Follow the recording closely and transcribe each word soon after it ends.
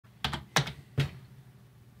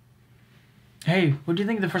Hey, what do you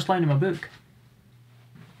think of the first line of my book?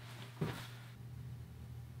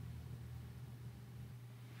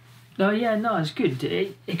 Oh yeah, no, it's good.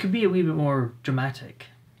 It could be a wee bit more dramatic.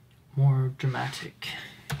 More dramatic.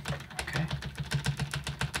 Okay.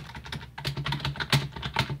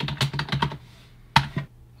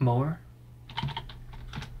 Mower.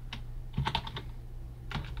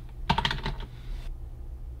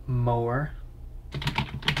 Mower.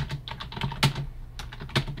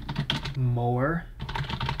 Mower.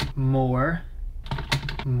 Mower.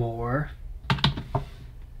 Mower.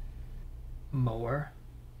 Mower.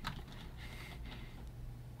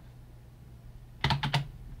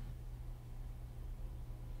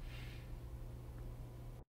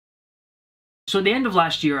 So at the end of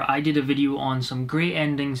last year, I did a video on some great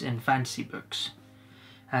endings in fantasy books.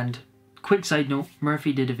 And quick side note,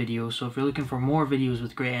 Murphy did a video, so if you're looking for more videos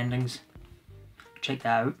with great endings, check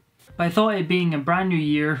that out. But I thought, it being a brand new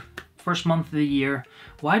year, first month of the year,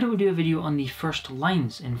 why don't we do a video on the first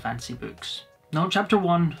lines in fantasy books? Not chapter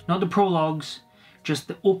 1, not the prologues, just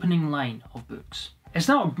the opening line of books. It's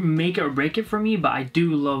not make it or break it for me, but I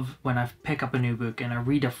do love when I pick up a new book and I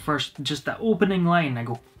read just that opening line, I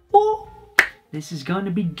go, oh! This is gonna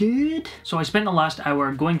be good. So I spent the last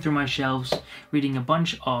hour going through my shelves, reading a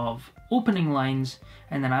bunch of opening lines,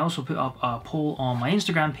 and then I also put up a poll on my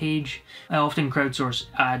Instagram page. I often crowdsource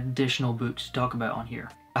additional books to talk about on here.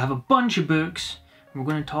 I have a bunch of books, and we're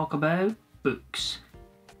gonna talk about books.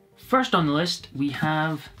 First on the list, we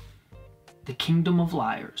have The Kingdom of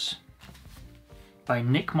Liars by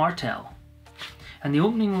Nick Martell. And the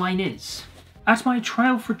opening line is, "At my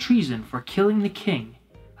trial for treason for killing the king,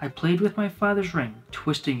 I played with my father's ring,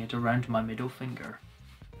 twisting it around my middle finger."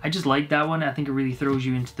 I just like that one. I think it really throws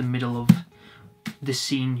you into the middle of the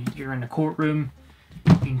scene. You're in a courtroom,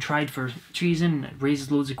 being tried for treason. It raises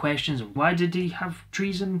loads of questions. Why did he have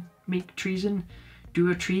treason, make treason, do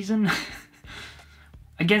a treason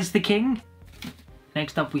against the king?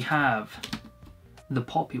 Next up we have The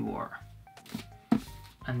Poppy War,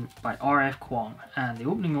 and by R.F. Kuang. And the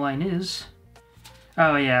opening line is,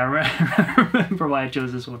 oh yeah, I remember why I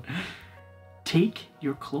chose this one. "Take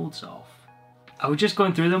your clothes off." I was just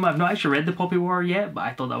going through them. I've not actually read The Poppy War yet, but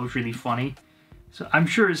I thought that was really funny. So I'm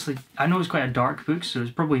sure it's like, I know it's quite a dark book, so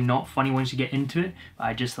it's probably not funny once you get into it, but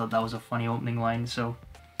I just thought that was a funny opening line, so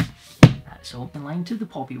that's the opening line to The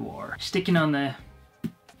Poppy War. Sticking on the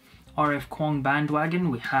R.F. Kuang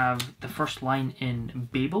bandwagon, we have the first line in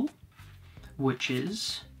Babel, which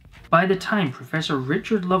is, "By the time Professor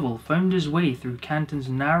Richard Lovell found his way through Canton's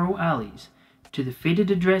narrow alleys to the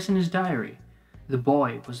faded address in his diary, the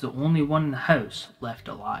boy was the only one in the house left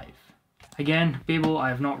alive." Again, Babel I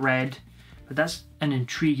have not read, but that's an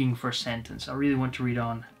intriguing first sentence. I really want to read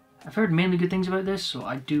on. I've heard mainly good things about this, so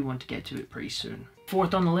I do want to get to it pretty soon.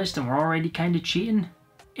 Fourth on the list, and we're already kind of cheating,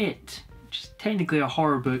 It, which is technically a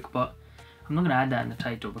horror book, but I'm not going to add that in the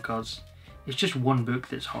title because it's just one book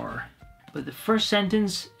that's horror. But the first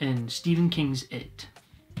sentence in Stephen King's It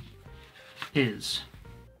is,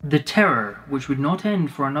 "The terror, which would not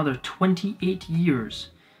end for another 28 years,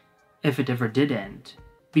 if it ever did end,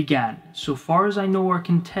 began, so far as I know or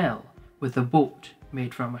can tell, with a boat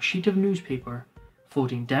made from a sheet of newspaper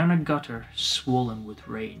floating down a gutter swollen with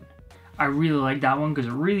rain." I really like that one because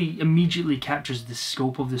it really immediately captures the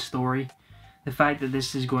scope of the story. The fact that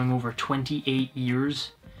this is going over 28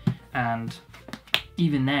 years, and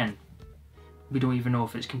even then, we don't even know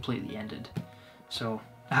if it's completely ended. So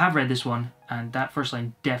I have read this one, and that first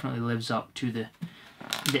line definitely lives up to the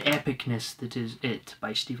epicness that is It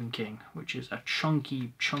by Stephen King, which is a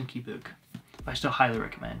chunky book, but I still highly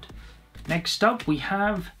recommend. Next up we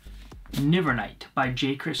have Nevernight by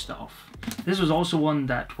J. Christoph. This was also one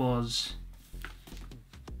that was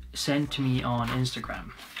sent to me on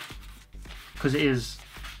Instagram, because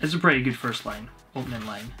it's a pretty good first line, opening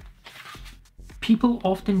line. "People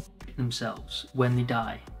often themselves when they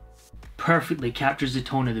die." Perfectly captures the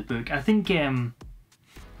tone of the book. I think, in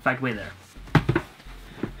fact, wait there.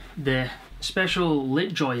 The special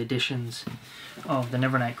Litjoy editions of the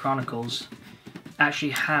Nevernight Chronicles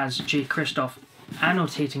actually has J. Christoph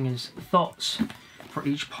annotating his thoughts for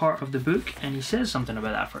each part of the book, and he says something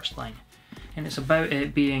about that first line. And it's about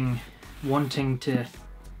it being wanting to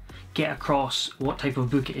get across what type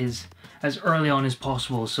of book it is as early on as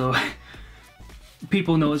possible, so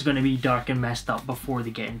people know it's going to be dark and messed up before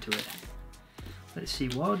they get into it. Let's see,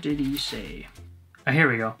 what did he say? Oh,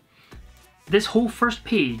 here we go. "This whole first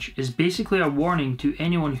page is basically a warning to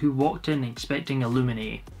anyone who walked in expecting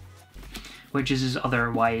Illuminae," which is his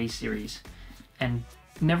other YA series. And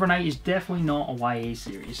Nevernight is definitely not a YA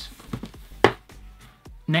series.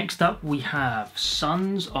 Next up we have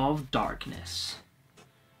Sons of Darkness,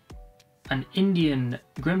 an Indian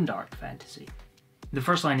grimdark fantasy. The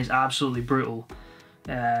first line is absolutely brutal.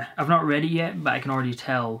 I've not read it yet, but I can already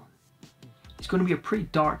tell it's going to be a pretty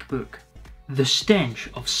dark book. The stench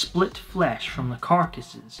of split flesh from the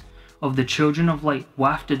carcasses of the children of light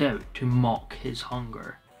wafted out to mock his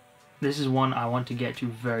hunger. This is one I want to get to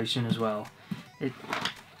very soon as well. It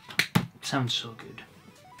sounds so good.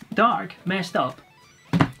 Dark, messed up,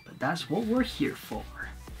 but that's what we're here for.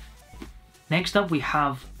 Next up we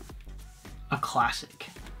have a classic,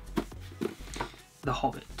 The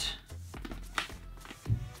Hobbit.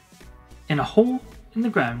 In a hole in the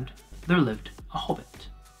ground there lived a hobbit.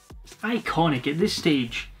 It's iconic. At this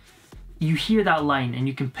stage, you hear that line and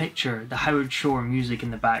you can picture the Howard Shore music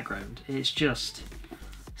in the background. It's just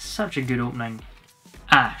such a good opening.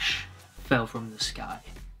 Ash fell from the sky.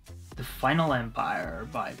 The Final Empire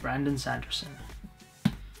by Brandon Sanderson.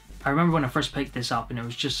 I remember when I first picked this up and it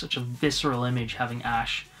was just such a visceral image having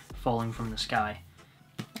Ash falling from the sky.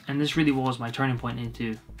 And this really was my turning point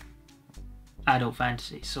into adult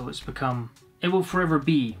fantasy, so it will forever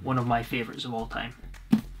be one of my favorites of all time.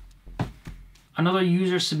 Another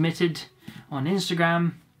user submitted on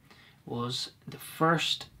Instagram was the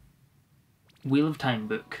first Wheel of Time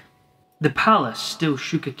book. The palace still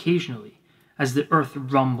shook occasionally as the earth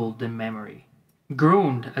rumbled in memory,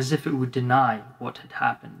 groaned as if it would deny what had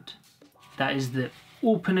happened. That is the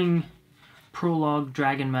opening prologue,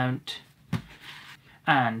 Dragonmount,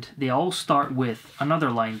 and they all start with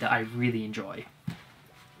another line that I really enjoy,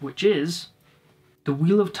 which is, "The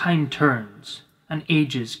wheel of time turns, and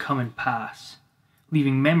ages come and pass,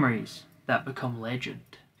 leaving memories that become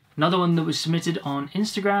legend." Another one that was submitted on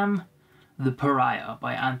Instagram, The Pariah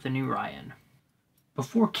by Anthony Ryan.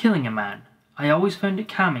 Before killing a man, I always found it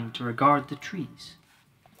calming to regard the trees.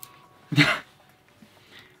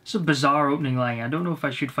 It's a bizarre opening line. I don't know if I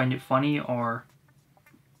should find it funny or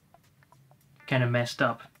kind of messed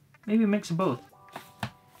up. Maybe a mix of both.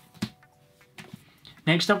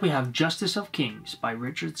 Next up we have Justice of Kings by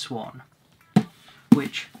Richard Swan,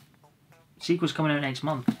 which sequel's coming out next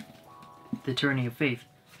month, The Tyranny of Faith.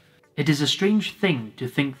 It is a strange thing to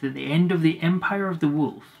think that the end of the Empire of the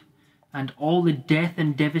Wolf and all the death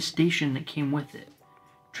and devastation that came with it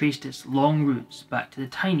traced its long roots back to the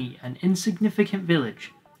tiny and insignificant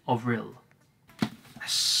village of Rill.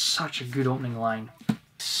 That's such a good opening line.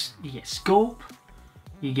 You get scope,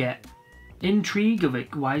 you get intrigue of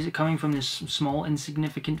it. Why is it coming from this small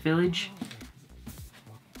insignificant village?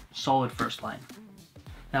 Solid first line.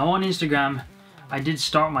 Now on Instagram, I did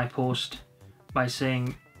start my post by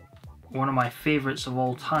saying one of my favorites of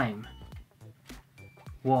all time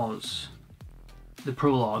was the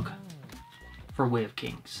prologue for Way of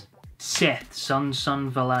Kings. Seth, son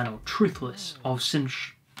Vallano, truthless of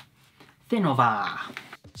Thinovar.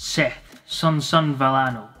 Seth, son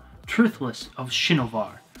Vallano, truthless of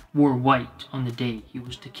Shinovar, wore white on the day he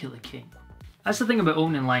was to kill a king. That's the thing about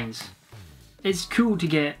opening lines. It's cool to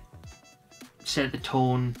get set the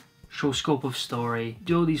tone, show scope of story,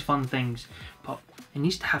 do all these fun things, but it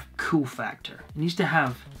needs to have cool factor. It needs to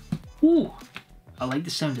have, ooh, I like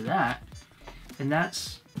the sound of that. And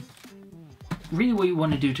that's really what you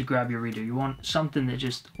want to do to grab your reader. You want something that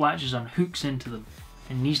just latches on, hooks into them,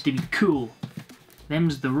 and needs to be cool.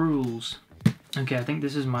 Them's the rules. Okay, I think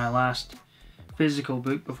this is my last physical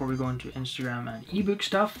book before we go into Instagram and ebook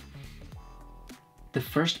stuff. The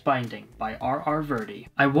First Binding by R.R. Verdi.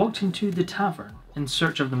 I walked into the tavern in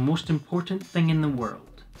search of the most important thing in the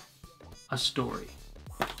world. A story.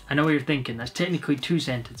 I know what you're thinking, that's technically 2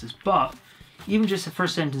 sentences, but even just the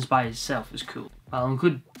first sentence by itself is cool. I'll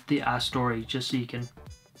include the story just so you can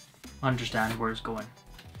understand where it's going.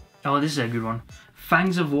 Oh, this is a good one.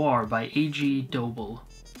 Fangs of War by A.G. Doble.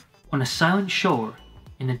 On a silent shore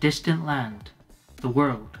in a distant land, the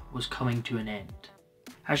world was coming to an end.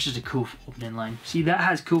 That's just a cool opening line. See, that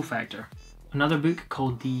has cool factor. Another book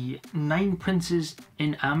called The 9 Princes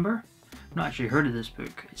in Amber. I've not actually heard of this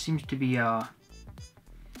book. It seems to be a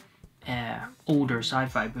older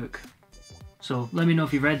sci-fi book. So let me know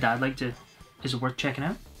if you've read that. Is it worth checking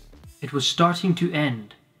out? It was starting to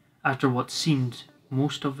end after what seemed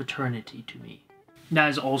most of eternity to me. That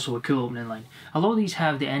is also a cool opening line. A lot of these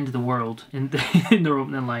have the end of the world in their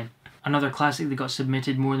opening line. Another classic that got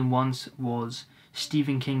submitted more than once was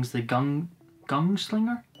Stephen King's The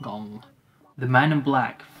Gunslinger? Gong. The man in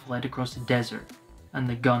black fled across the desert and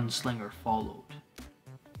the gunslinger followed.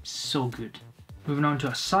 So good. Moving on to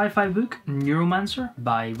a sci-fi book, Neuromancer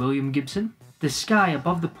by William Gibson. The sky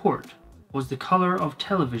above the port was the colour of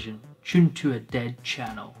television tuned to a dead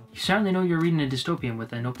channel. You certainly know you're reading a dystopian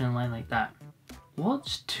with an opening line like that.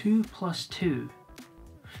 What's 2 plus 2?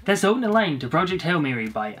 That's the opening line to Project Hail Mary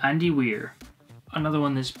by Andy Weir. Another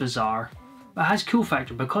one that's bizarre, but has cool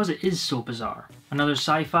factor because it is so bizarre. Another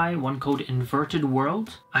sci-fi, one called Inverted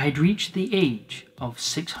World. I had reached the age of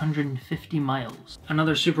 650 miles.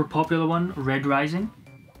 Another super popular one, Red Rising.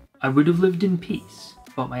 I would have lived in peace,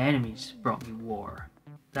 but my enemies brought me war.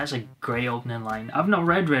 That's a great opening line. I've not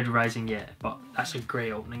read Red Rising yet, but that's a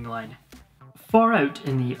great opening line. Far out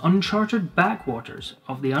in the uncharted backwaters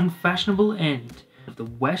of the unfashionable end of the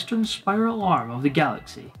western spiral arm of the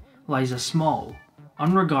galaxy lies a small,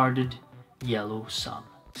 unregarded, yellow sun.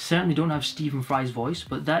 Certainly don't have Stephen Fry's voice,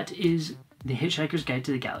 but that is The Hitchhiker's Guide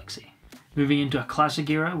to the Galaxy. Moving into a classic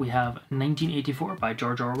era, we have 1984 by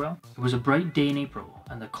George Orwell. It was a bright day in April,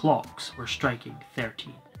 and the clocks were striking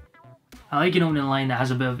 13. I like an opening line that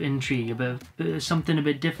has a bit of intrigue, a bit of something a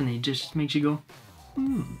bit different. It just makes you go,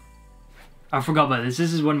 I forgot about this.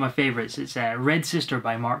 This is one of my favourites. It's Red Sister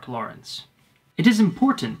by Mark Lawrence. It is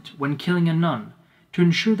important when killing a nun to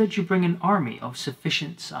ensure that you bring an army of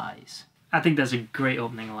sufficient size. I think that's a great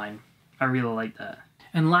opening line. I really like that.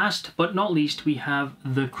 And last but not least, we have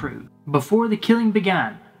The Crew. Before the killing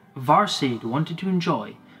began, Varsaid wanted to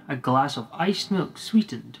enjoy a glass of iced milk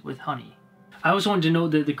sweetened with honey. I also want to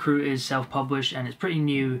note that The Crew is self-published and it's pretty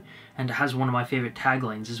new, and it has one of my favourite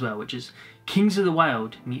taglines as well, which is Kings of the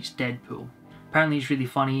Wild meets Deadpool. Apparently it's really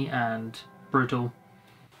funny and brutal.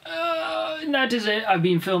 And that is it. I've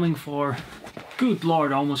been filming for, good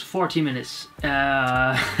lord, almost 40 minutes.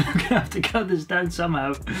 I'm gonna have to cut this down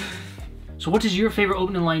somehow. So what is your favourite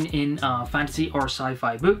opening line in a fantasy or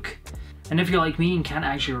sci-fi book? And if you're like me and can't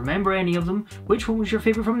actually remember any of them, which one was your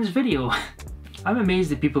favourite from this video? I'm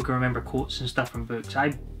amazed that people can remember quotes and stuff from books.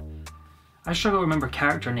 I struggle to remember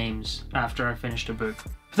character names after I finished a book.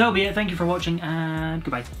 But that'll be it. Thank you for watching and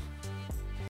goodbye.